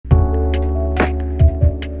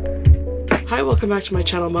Hi, welcome back to my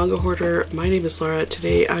channel Manga Hoarder. My name is Laura.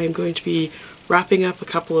 Today I am going to be wrapping up a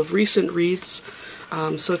couple of recent reads.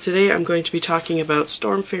 So today I'm going to be talking about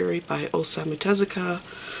Storm Fairy by Osamu Tezuka.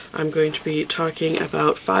 I'm going to be talking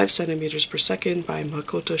about 5 centimeters per second by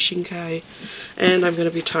Makoto Shinkai. And I'm going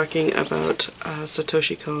to be talking about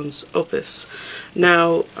Satoshi Kon's Opus.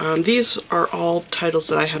 Now, these are all titles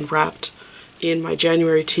that I unwrapped in my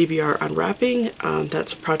January TBR unwrapping.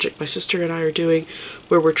 That's a project my sister and I are doing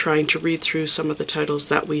where we're trying to read through some of the titles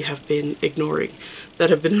that we have been ignoring that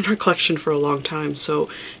have been in our collection for a long time. So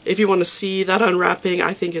if you want to see that unwrapping,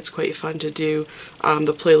 I think it's quite fun to do.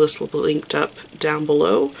 The playlist will be linked up down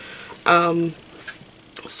below.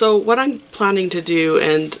 So what I'm planning to do,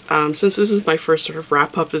 and since this is my first sort of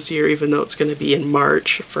wrap up this year, even though it's going to be in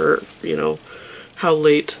March for, you know, how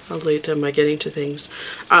late am I getting to things.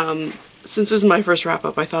 Since this is my first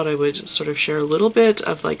wrap-up, I thought I would sort of share a little bit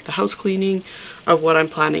of like the house cleaning of what I'm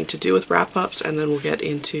planning to do with wrap-ups, and then we'll get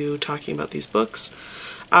into talking about these books.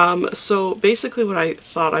 So basically what I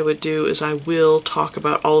thought I would do is I will talk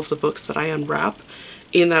about all of the books that I unwrap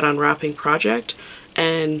in that unwrapping project,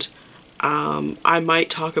 and I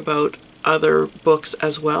might talk about other books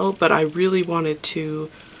as well, but I really wanted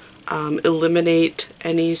to eliminate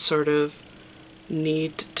any sort of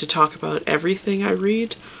need to talk about everything I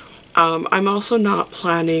read. I'm also not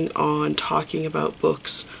planning on talking about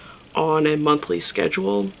books on a monthly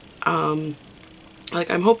schedule. Like,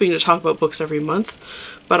 I'm hoping to talk about books every month,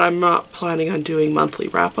 but I'm not planning on doing monthly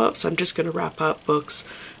wrap-ups. I'm just going to wrap up books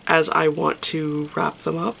as I want to wrap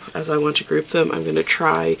them up, as I want to group them. I'm going to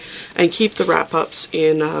try and keep the wrap-ups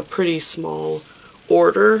in a pretty small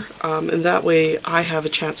order, and that way I have a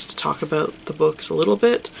chance to talk about the books a little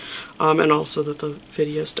bit, and also that the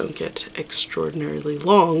videos don't get extraordinarily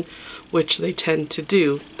long, which they tend to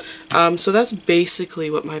do. So that's basically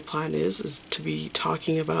what my plan is to be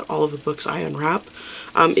talking about all of the books I unwrap.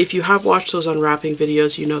 If you have watched those unwrapping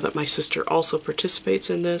videos, you know that my sister also participates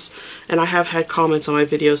in this, and I have had comments on my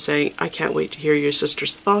videos saying, I can't wait to hear your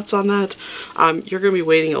sister's thoughts on that. You're going to be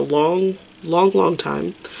waiting a long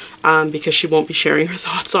time, because she won't be sharing her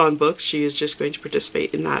thoughts on books. She is just going to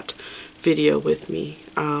participate in that video with me.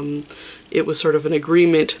 It was sort of an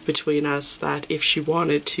agreement between us that if she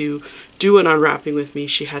wanted to do an unwrapping with me,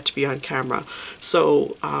 she had to be on camera.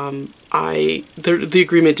 So the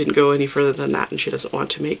agreement didn't go any further than that, and she doesn't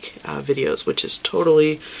want to make videos, which is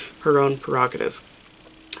totally her own prerogative.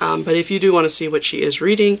 But if you do want to see what she is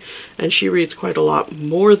reading, and she reads quite a lot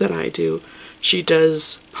more than I do, she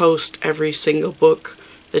does post every single book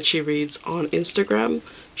that she reads on Instagram.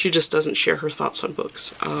 She just doesn't share her thoughts on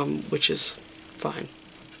books, which is fine.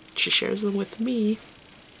 She shares them with me.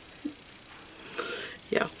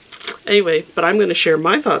 Yeah. Anyway, but I'm going to share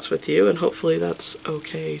my thoughts with you, and hopefully that's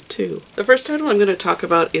okay too. The first title I'm going to talk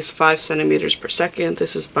about is 5 centimeters per second.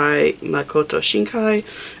 This is by Makoto Shinkai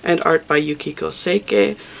and art by Yukiko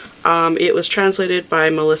Seike. It was translated by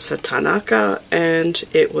Melissa Tanaka, and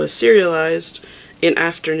it was serialized in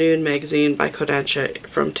Afternoon magazine by Kodansha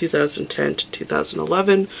from 2010 to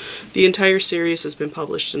 2011. The entire series has been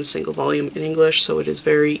published in a single volume in English, so it is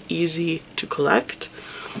very easy to collect.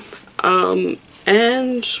 And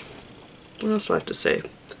what else do I have to say?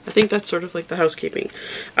 I think that's sort of like the housekeeping.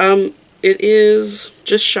 It is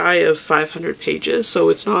just shy of 500 pages, so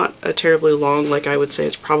it's not a terribly long. Like, I would say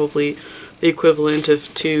it's probably the equivalent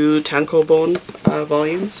of 2 tankobon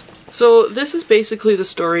volumes. So this is basically the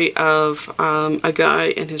story of a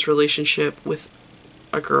guy and his relationship with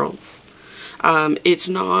a girl. It's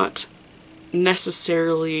not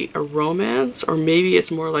necessarily a romance, or maybe it's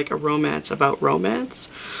more like a romance about romance.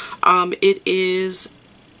 It is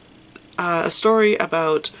a story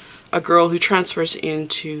about a girl who transfers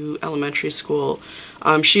into elementary school.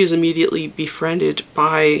 She is immediately befriended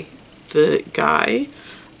by the guy,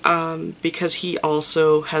 because he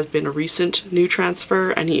also has been a recent new transfer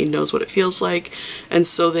and he knows what it feels like, and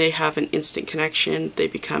so they have an instant connection. They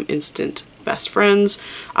become instant best friends,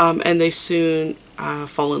 and they soon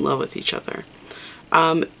fall in love with each other.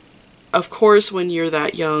 Of course, when you're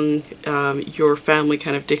that young, your family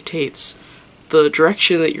kind of dictates the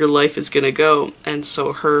direction that your life is going to go, and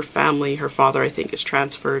so her family, her father I think, is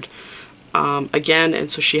transferred again, and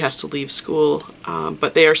so she has to leave school,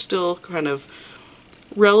 but they are still kind of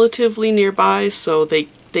relatively nearby, so they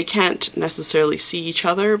can't necessarily see each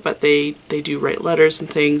other, but they do write letters and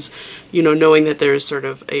things, you know, knowing that there is sort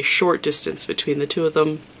of a short distance between the two of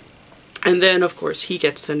them. And then of course he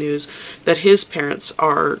gets the news that his parents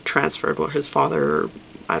are transferred, or his father,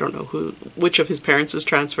 I don't know which of his parents is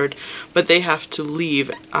transferred, but they have to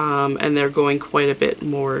leave, and they're going quite a bit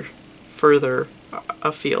more further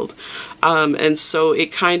field. And so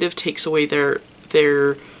it kind of takes away their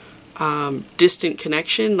distant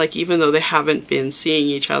connection. Like, even though they haven't been seeing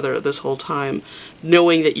each other this whole time,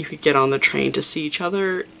 knowing that you could get on the train to see each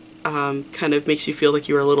other kind of makes you feel like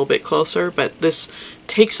you were a little bit closer, but this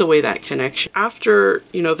takes away that connection. After,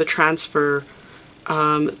 you know, the transfer,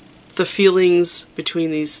 the feelings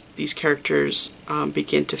between these characters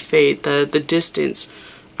begin to fade. The distance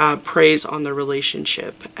preys on their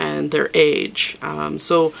relationship and their age.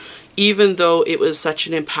 So even though it was such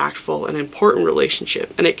an impactful and important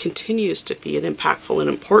relationship, and it continues to be an impactful and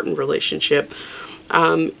important relationship,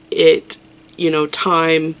 it, you know,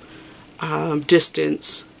 time,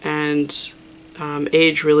 distance, and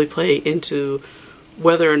age really play into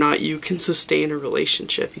whether or not you can sustain a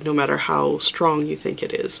relationship, no matter how strong you think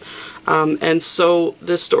it is. And so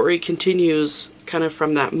the story continues kind of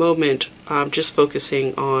from that moment, just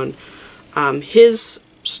focusing on his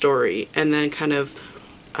story, and then kind of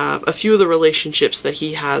a few of the relationships that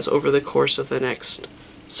he has over the course of the next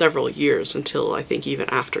several years, until I think even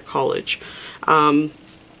after college. And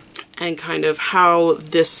kind of how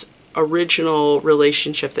this original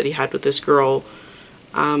relationship that he had with this girl,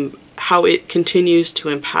 how it continues to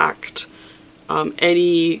impact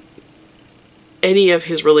any of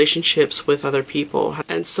his relationships with other people.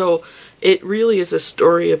 And so it really is a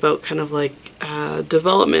story about kind of like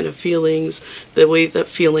development of feelings, the way that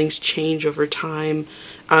feelings change over time,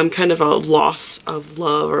 kind of a loss of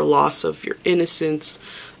love or loss of your innocence.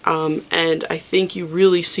 And I think you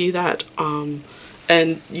really see that,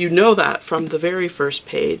 and you know that from the very first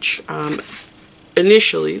page.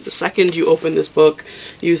 Initially, the second you open this book,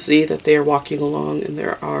 you see that they are walking along and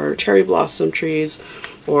there are cherry blossom trees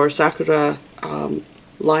or sakura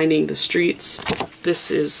lining the streets.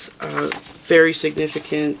 This is very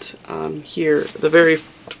significant here. The very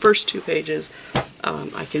first 2 pages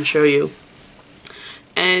I can show you.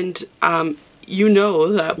 And you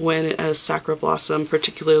know that when a sakura blossom,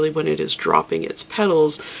 particularly when it is dropping its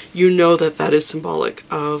petals, you know that that is symbolic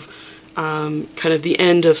of kind of the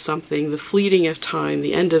end of something, the fleeting of time,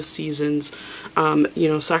 the end of seasons. You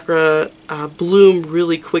know, sakura bloom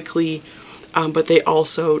really quickly, but they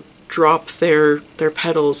also drop their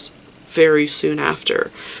petals very soon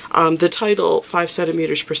after. The title, 5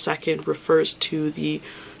 centimeters per second, refers to the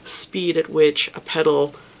speed at which a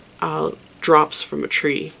petal drops from a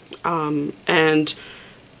tree. And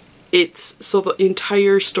it's, so the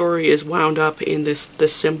entire story is wound up in this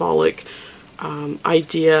symbolic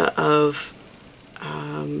idea of,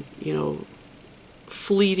 you know,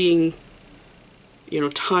 fleeting, you know,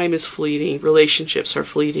 time is fleeting, relationships are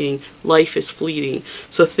fleeting, life is fleeting.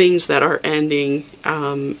 So things that are ending,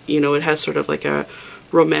 you know, it has sort of like a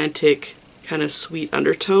romantic kind of sweet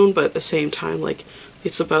undertone, but at the same time, like,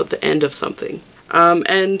 it's about the end of something.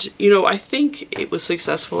 And, you know, I think it was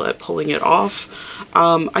successful at pulling it off.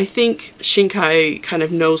 I think Shinkai kind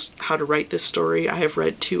of knows how to write this story. I have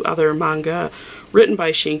read 2 other manga written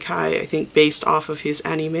by Shinkai, I think based off of his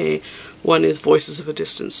anime. One is Voices of a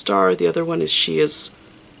Distant Star, the other one is She Is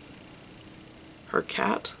Her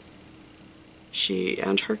Cat? She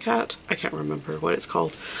and Her Cat? I can't remember what it's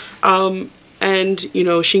called. And, you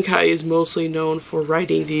know, Shinkai is mostly known for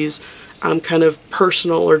writing these kind of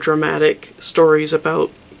personal or dramatic stories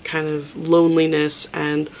about kind of loneliness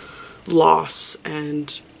and loss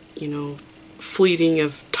and, you know, fleeting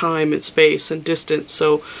of time and space and distance.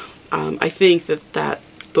 So I think that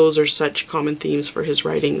those are such common themes for his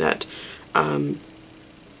writing that,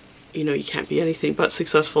 you know, you can't be anything but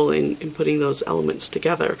successful in putting those elements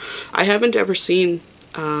together. I haven't ever seen,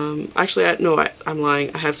 actually, I'm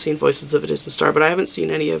lying, I have seen Voices of a Distant Star, but I haven't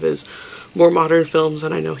seen any of his more modern films,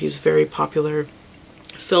 and I know he's a very popular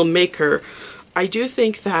filmmaker. I do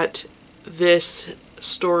think that this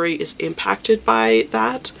story is impacted by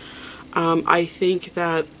that. I think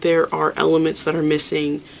that there are elements that are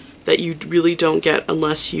missing that you really don't get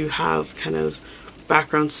unless you have kind of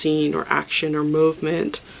background scene or action or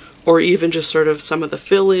movement, or even just sort of some of the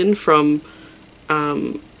fill-in from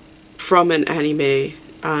an anime.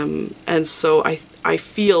 And so I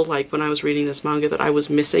feel like when I was reading this manga that I was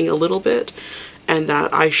missing a little bit, and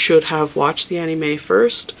that I should have watched the anime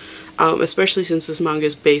first, especially since this manga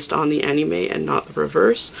is based on the anime and not the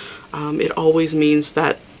reverse. It always means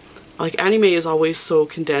that, like, anime is always so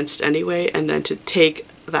condensed anyway, and then to take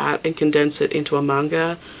that and condense it into a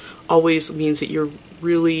manga always means that you're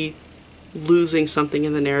really losing something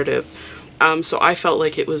in the narrative. So I felt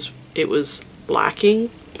like it was lacking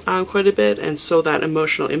quite a bit, and so that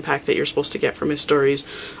emotional impact that you're supposed to get from his stories,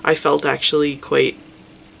 I felt actually quite,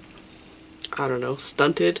 I don't know,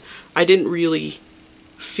 stunted. I didn't really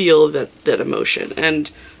feel that emotion, and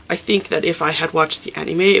I think that if I had watched the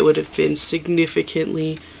anime, it would have been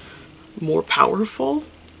significantly more powerful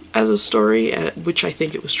as a story, which I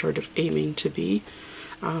think it was sort of aiming to be,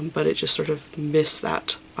 but it just sort of missed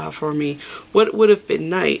that for me. What would have been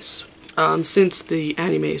nice, since the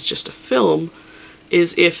anime is just a film,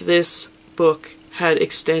 is if this book had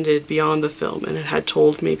extended beyond the film and it had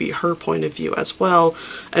told maybe her point of view as well,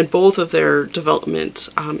 and both of their development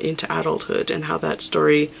into adulthood, and how that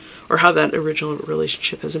story, or how that original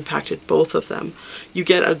relationship has impacted both of them. You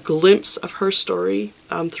get a glimpse of her story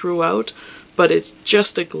throughout, but it's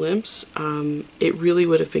just a glimpse. It really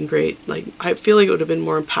would have been great. Like, I feel like it would have been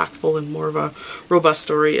more impactful and more of a robust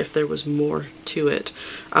story if there was more to it.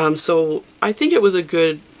 So I think it was a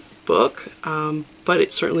good book, but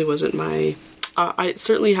it certainly wasn't my, it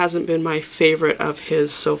certainly hasn't been my favorite of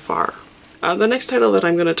his so far. The next title that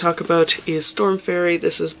I'm going to talk about is Storm Fairy.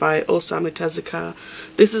 This is by Osamu Tezuka.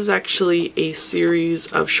 This is actually a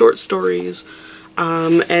series of short stories,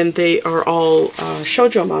 and they are all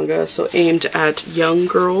shoujo manga, so aimed at young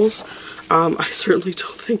girls. I certainly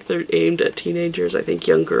don't think they're aimed at teenagers. I think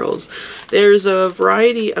young girls. There's a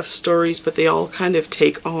variety of stories, but they all kind of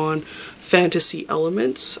take on fantasy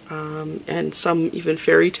elements, and some even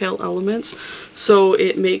fairy tale elements, so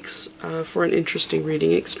it makes for an interesting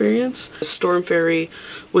reading experience. Storm Fairy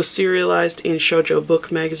was serialized in Shoujo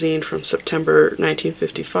Book magazine from September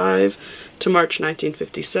 1955 to March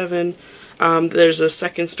 1957. There's a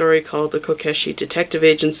second story called The Kokeshi Detective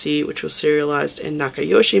Agency, which was serialized in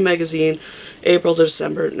Nakayoshi magazine, April to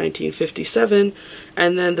December 1957.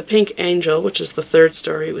 And then The Pink Angel, which is the third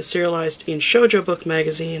story, was serialized in Shoujo Book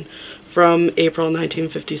magazine from April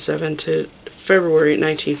 1957 to February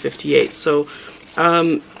 1958. So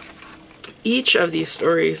each of these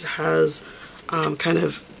stories has kind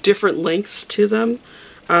of different lengths to them.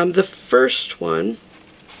 The first one,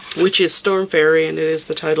 which is Storm Fairy, and it is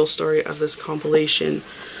the title story of this compilation,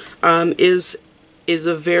 is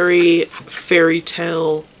a very fairy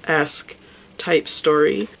tale-esque type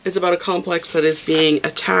story. It's about a complex that is being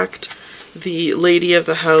attacked. The lady of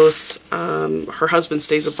the house, her husband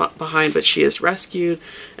stays behind, but she is rescued,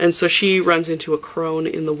 and so she runs into a crone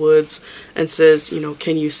in the woods and says, you know,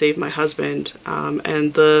 can you save my husband?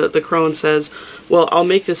 And the crone says, well, I'll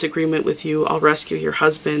make this agreement with you, I'll rescue your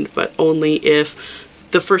husband, but only if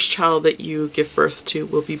the first child that you give birth to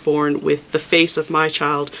will be born with the face of my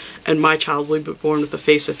child, and my child will be born with the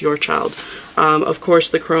face of your child. Of course,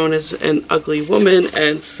 the crone is an ugly woman,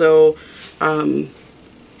 and so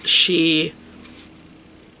she,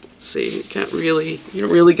 let's see, you don't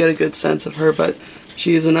really get a good sense of her, but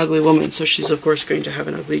she is an ugly woman, so she's of course going to have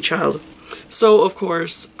an ugly child. So of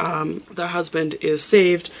course, the husband is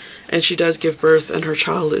saved, and she does give birth, and her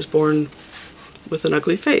child is born with an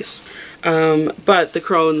ugly face. But the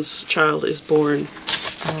crone's child is born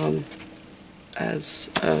as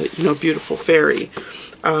a, you know, beautiful fairy,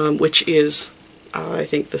 which is, I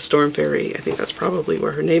think, the Storm Fairy. I think that's probably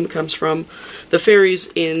where her name comes from. The fairies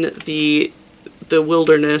in the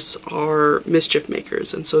wilderness are mischief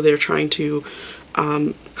makers, and so they're trying to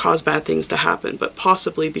cause bad things to happen, but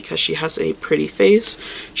possibly because she has a pretty face,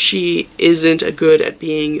 she isn't good at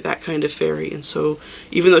being that kind of fairy, and so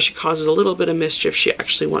even though she causes a little bit of mischief, she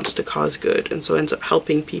actually wants to cause good, and so ends up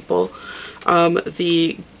helping people.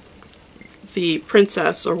 The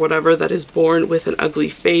princess, or whatever, that is born with an ugly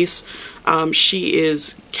face, she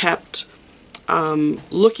is kept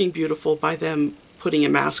looking beautiful by them putting a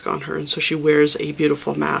mask on her, and so she wears a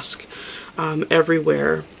beautiful mask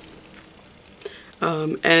everywhere.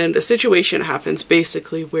 And a situation happens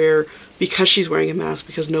basically where, because she's wearing a mask,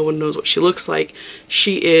 because no one knows what she looks like,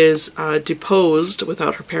 she is deposed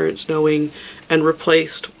without her parents knowing and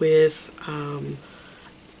replaced with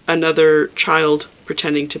another child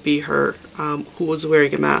pretending to be her, who was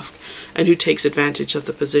wearing a mask and who takes advantage of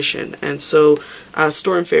the position. And so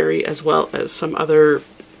Storm Fairy, as well as some other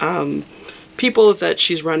people that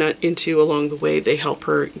she's run into along the way, they help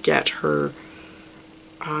her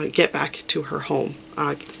get back to her home,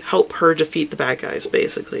 help her defeat the bad guys,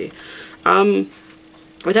 basically.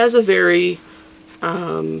 It has a very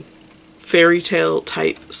fairy tale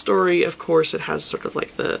type story. Of course, it has sort of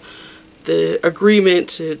like the agreement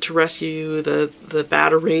to rescue you, the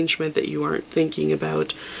bad arrangement that you aren't thinking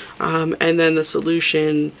about, and then the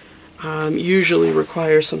solution usually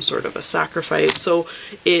requires some sort of a sacrifice. So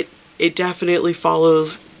it definitely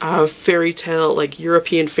follows fairy tale, like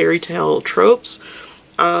European fairy tale tropes.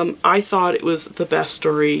 I thought it was the best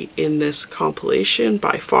story in this compilation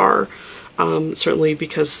by far, certainly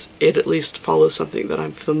because it at least follows something that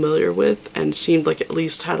I'm familiar with and seemed like it at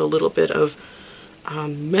least had a little bit of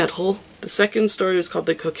metal The second story was called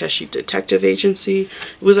The Kokeshi Detective Agency.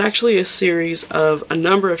 It was actually a series of a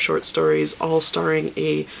number of short stories, all starring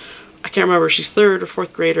I can't remember, she's 3rd or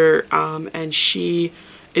 4th grader, and she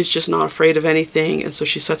is just not afraid of anything, and so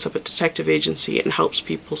she sets up a detective agency and helps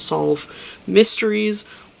people solve mysteries.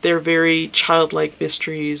 They're very childlike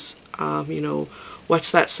mysteries, you know, what's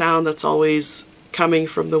that sound that's always coming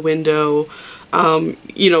from the window,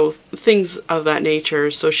 you know, things of that nature.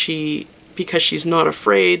 So because she's not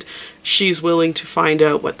afraid, she's willing to find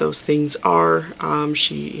out what those things are.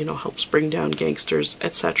 She, you know, helps bring down gangsters,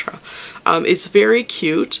 etc. It's very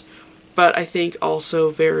cute, but I think also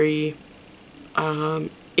very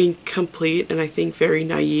incomplete, and I think very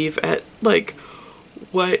naive at like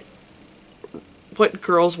what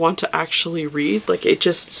girls want to actually read. Like, it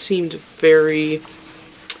just seemed very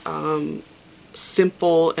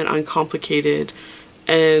simple and uncomplicated,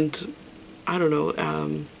 and I don't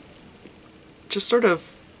know, just sort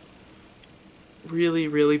of really,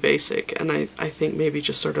 really basic. And I think maybe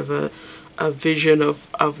just sort of a vision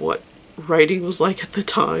of what writing was like at the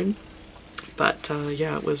time. But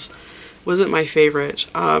yeah, it wasn't my favorite.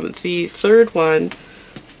 The third one,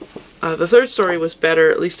 the third story was better.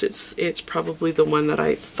 At least it's probably the one that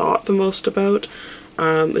I thought the most about.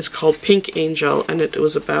 It's called Pink Angel, and it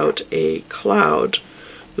was about a cloud.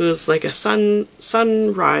 It was like a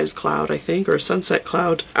sunrise cloud, I think, or a sunset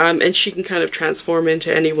cloud. And she can kind of transform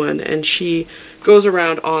into anyone, and she goes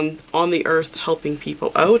around on the earth helping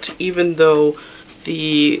people out, even though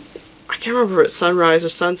I can't remember if sunrise or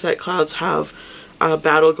sunset clouds have a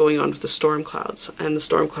battle going on with the storm clouds, and the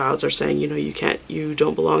storm clouds are saying, you know, you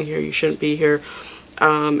don't belong here, you shouldn't be here,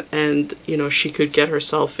 and you know, she could get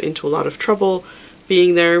herself into a lot of trouble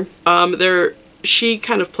being there. She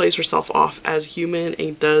kind of plays herself off as human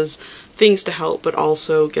and does things to help, but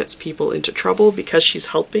also gets people into trouble because she's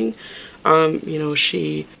helping. You know,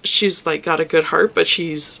 she's like got a good heart, but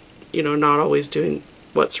she's, you know, not always doing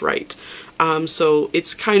what's right. So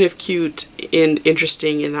it's kind of cute and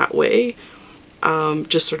interesting in that way.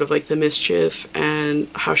 Just sort of like the mischief and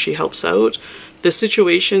how she helps out. The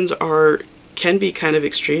situations can be kind of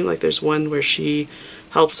extreme. Like, there's one where she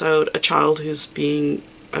helps out a child who's being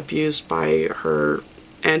abused by her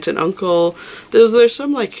aunt and uncle. There's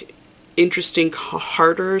some like interesting,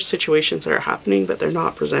 harder situations that are happening, but they're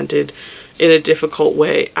not presented in a difficult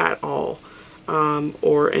way at all,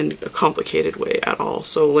 or in a complicated way at all.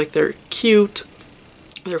 So like, they're cute,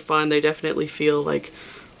 they're fun, they definitely feel like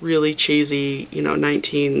really cheesy, you know,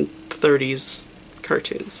 1930s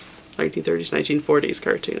cartoons. 1930s, 1940s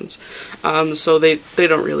cartoons. So they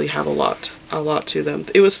don't really have a lot to them.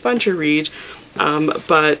 It was fun to read,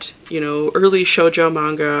 but, you know, early shoujo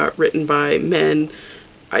manga written by men,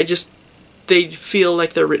 they feel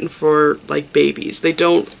like they're written for like babies. These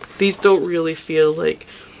don't really feel like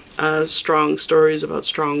strong stories about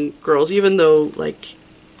strong girls, even though like,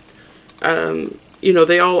 you know,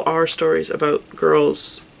 they all are stories about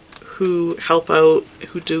girls who help out,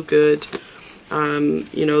 who do good.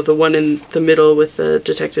 You know, the one in the middle with the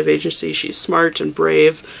detective agency, she's smart and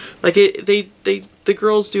brave. Like, the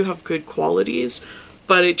girls do have good qualities,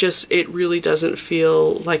 but it really doesn't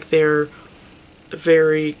feel like they're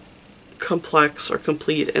very complex or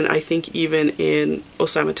complete. And I think even in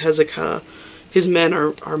Osamu Tezuka, his men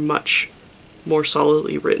are much more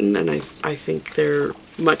solidly written, and I think they're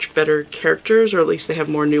much better characters, or at least they have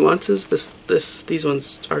more nuances. These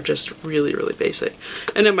ones are just really, really basic.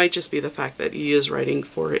 And it might just be the fact that he is writing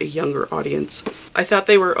for a younger audience. I thought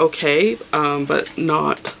they were okay, but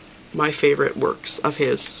not my favorite works of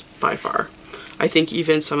his by far. I think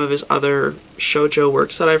even some of his other shoujo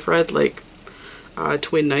works that I've read, like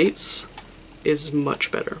Twin Knights, is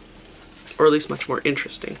much better, or at least much more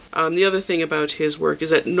interesting. The other thing about his work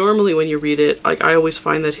is that normally when you read it, like, I always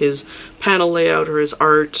find that his panel layout or his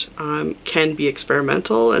art can be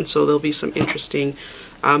experimental, and so there'll be some interesting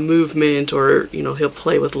movement, or, you know, he'll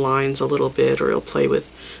play with lines a little bit, or he'll play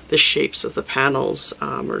with the shapes of the panels,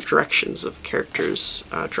 or directions of characters'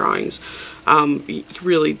 drawings. He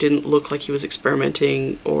really didn't look like he was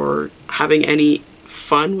experimenting or having any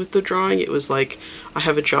fun with the drawing. It was like, I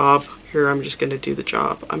have a job here, I'm just going to do the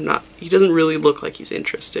job. He doesn't really look like he's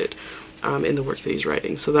interested in the work that he's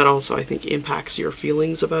writing. So that also, I think, impacts your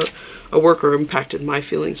feelings about a work, or impacted my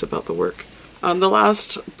feelings about the work. The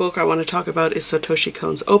last book I want to talk about is Satoshi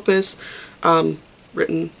Kon's Opus,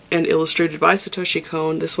 written and illustrated by Satoshi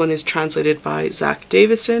Kon. This one is translated by Zack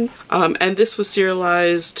Davisson, and this was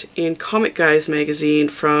serialized in Comic Guys magazine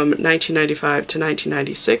from 1995 to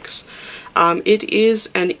 1996. It is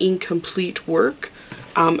an incomplete work.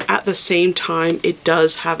 At the same time, it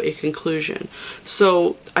does have a conclusion.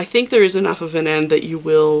 So I think there is enough of an end that you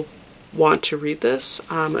will want to read this.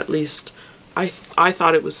 At least I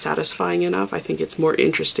thought it was satisfying enough. I think it's more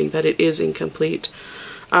interesting that it is incomplete.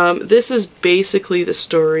 This is basically the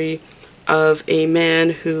story of a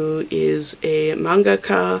man who is a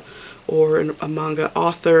mangaka or a manga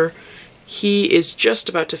author. He is just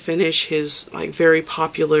about to finish his like very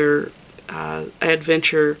popular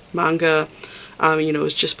adventure manga.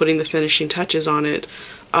 Is just putting the finishing touches on it,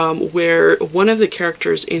 where one of the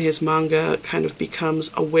characters in his manga kind of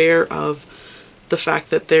becomes aware of the fact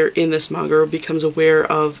that they're in this manga, or becomes aware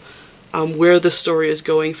of where the story is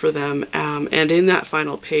going for them, and in that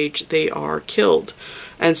final page they are killed.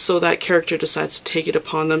 And so that character decides to take it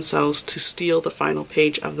upon themselves to steal the final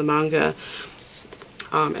page of the manga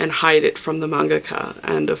and hide it from the mangaka.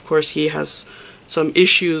 And of course he has some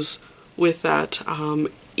issues with that.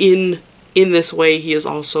 In this way he is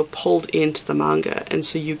also pulled into the manga, and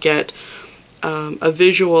so you get a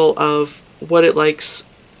visual of what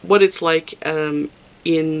it's like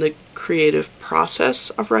in the creative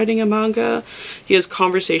process of writing a manga. He has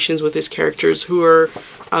conversations with his characters who are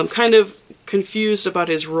kind of confused about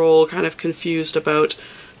his role, kind of confused about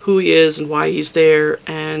who he is and why he's there,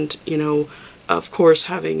 and of course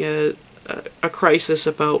having a crisis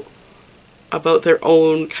about their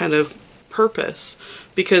own kind of purpose,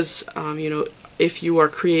 because if you are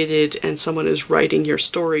created and someone is writing your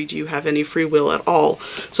story, do you have any free will at all?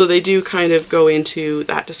 So they do kind of go into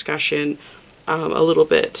that discussion a little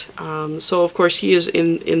bit. So of course he is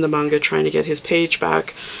in the manga trying to get his page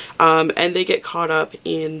back, and they get caught up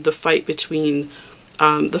in the fight between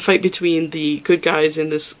the good guys in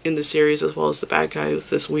the series as well as the bad guy with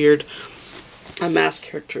this weird masked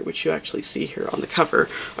character, which you actually see here on the cover.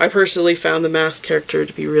 I personally found the masked character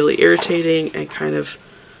to be really irritating and kind of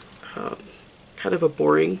a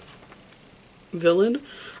boring villain,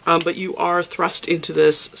 but you are thrust into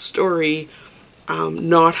this story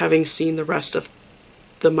not having seen the rest of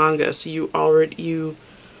the manga, so you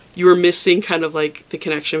are missing kind of like the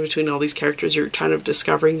connection between all these characters. You're kind of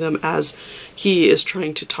discovering them as he is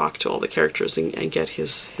trying to talk to all the characters and get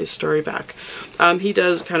his story back. He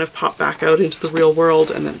does kind of pop back out into the real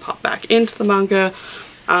world and then pop back into the manga,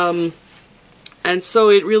 and so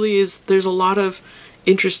it really is, there's a lot of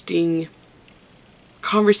interesting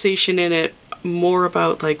conversation in it, more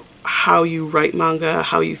about like how you write manga,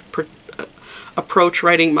 how you approach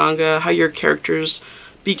writing manga, how your characters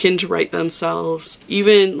begin to write themselves.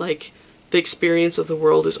 Even like the experience of the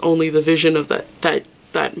world is only the vision of that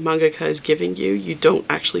mangaka is giving you. You don't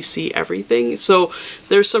actually see everything. So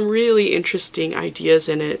there's some really interesting ideas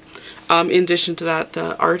in it. In addition to that,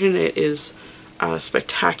 the art in it is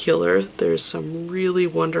spectacular. There's some really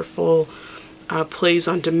wonderful plays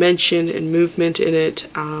on dimension and movement in it.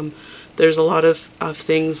 There's a lot of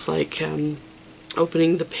things like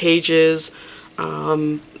opening the pages,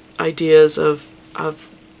 ideas of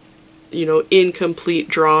incomplete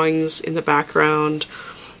drawings in the background,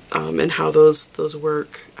 and how those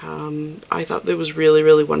work. I thought that was really,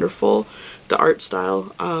 really wonderful, the art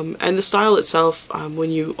style. And the style itself,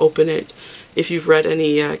 when you open it, if you've read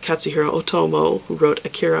any Katsuhiro Otomo, who wrote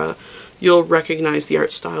Akira, you'll recognize the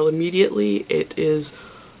art style immediately. It is,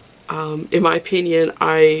 in my opinion,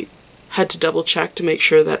 I had to double check to make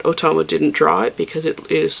sure that Otomo didn't draw it, because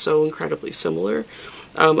it is so incredibly similar.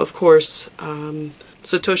 Of course,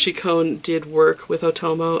 Satoshi Kon did work with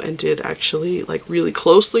Otomo and did actually like really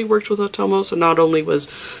closely worked with Otomo, so not only was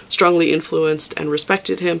strongly influenced and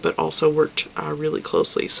respected him, but also worked really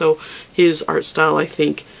closely. So his art style, I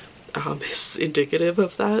think, is indicative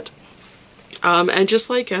of that. And just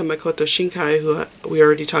like Makoto Shinkai, who we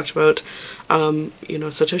already talked about,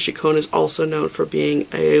 Satoshi Kon is also known for being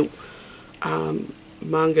a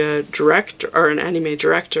manga director, or an anime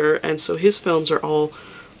director, and so his films are all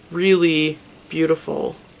really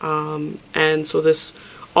beautiful, and so this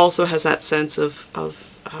also has that sense of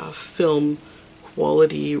film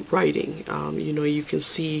quality writing. You can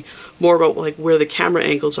see more about like where the camera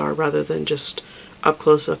angles are rather than just up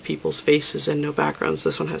close of people's faces and no backgrounds.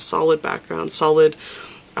 This one has solid background, solid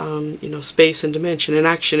space and dimension and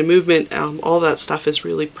action and movement. All that stuff is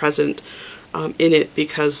really present in it,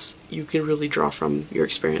 because you can really draw from your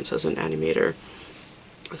experience as an animator.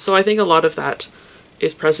 So I think a lot of that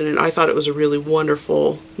is present, and I thought it was a really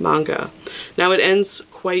wonderful manga. Now it ends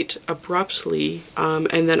quite abruptly,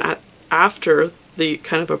 and then after the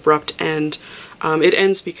kind of abrupt end, it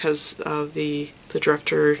ends because the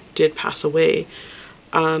director did pass away.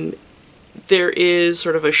 There is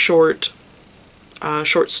sort of a short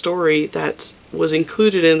story that was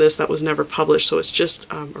included in this that was never published, so it's just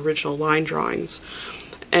original line drawings.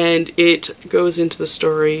 and it goes into the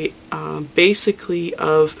story basically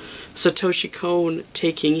of Satoshi Kon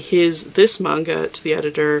taking this manga to the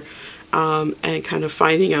editor and kind of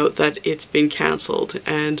finding out that it's been cancelled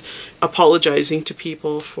and apologizing to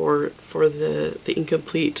people for the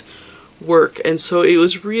incomplete work. And so it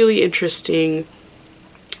was really interesting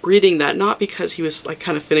reading that, not because he was like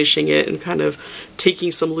kind of finishing it and kind of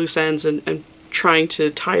taking some loose ends and trying to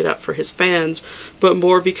tie it up for his fans, but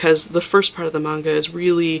more because the first part of the manga is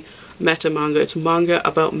really meta manga. It's manga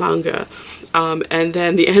about manga. And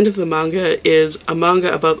then the end of the manga is a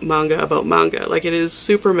manga about manga about manga. Like, it is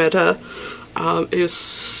super meta. It is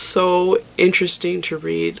so interesting to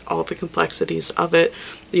read all the complexities of it.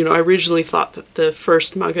 You know, I originally thought that the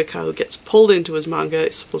first mangaka who gets pulled into his manga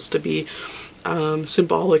is supposed to be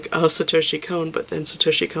symbolic of Satoshi Kon, but then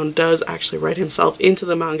Satoshi Kon does actually write himself into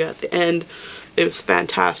the manga at the end. It was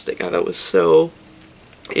fantastic. I thought it was so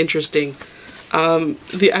interesting.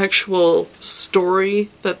 The actual story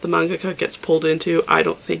that the mangaka gets pulled into, I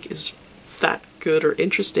don't think is that good or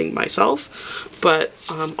interesting myself, but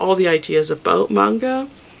all the ideas about manga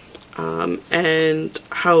and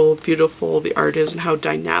how beautiful the art is and how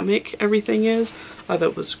dynamic everything is, I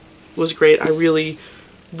thought was great. I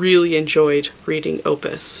really enjoyed reading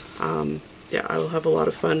Opus. Yeah, I will have a lot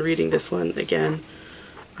of fun reading this one again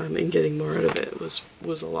and getting more out of it. It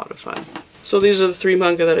was a lot of fun. So these are the 3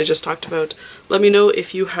 manga that I just talked about. Let me know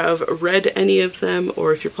if you have read any of them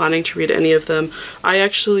or if you're planning to read any of them. I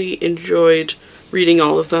actually enjoyed reading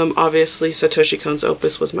all of them. Obviously, Satoshi Kon's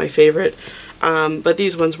Opus was my favorite, but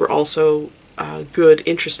these ones were also good,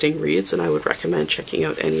 interesting reads, and I would recommend checking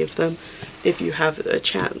out any of them if you have a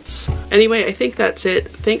chance. Anyway, I think that's it.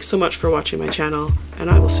 Thanks so much for watching my channel, and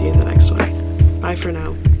I will see you in the next one. Bye for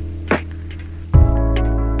now.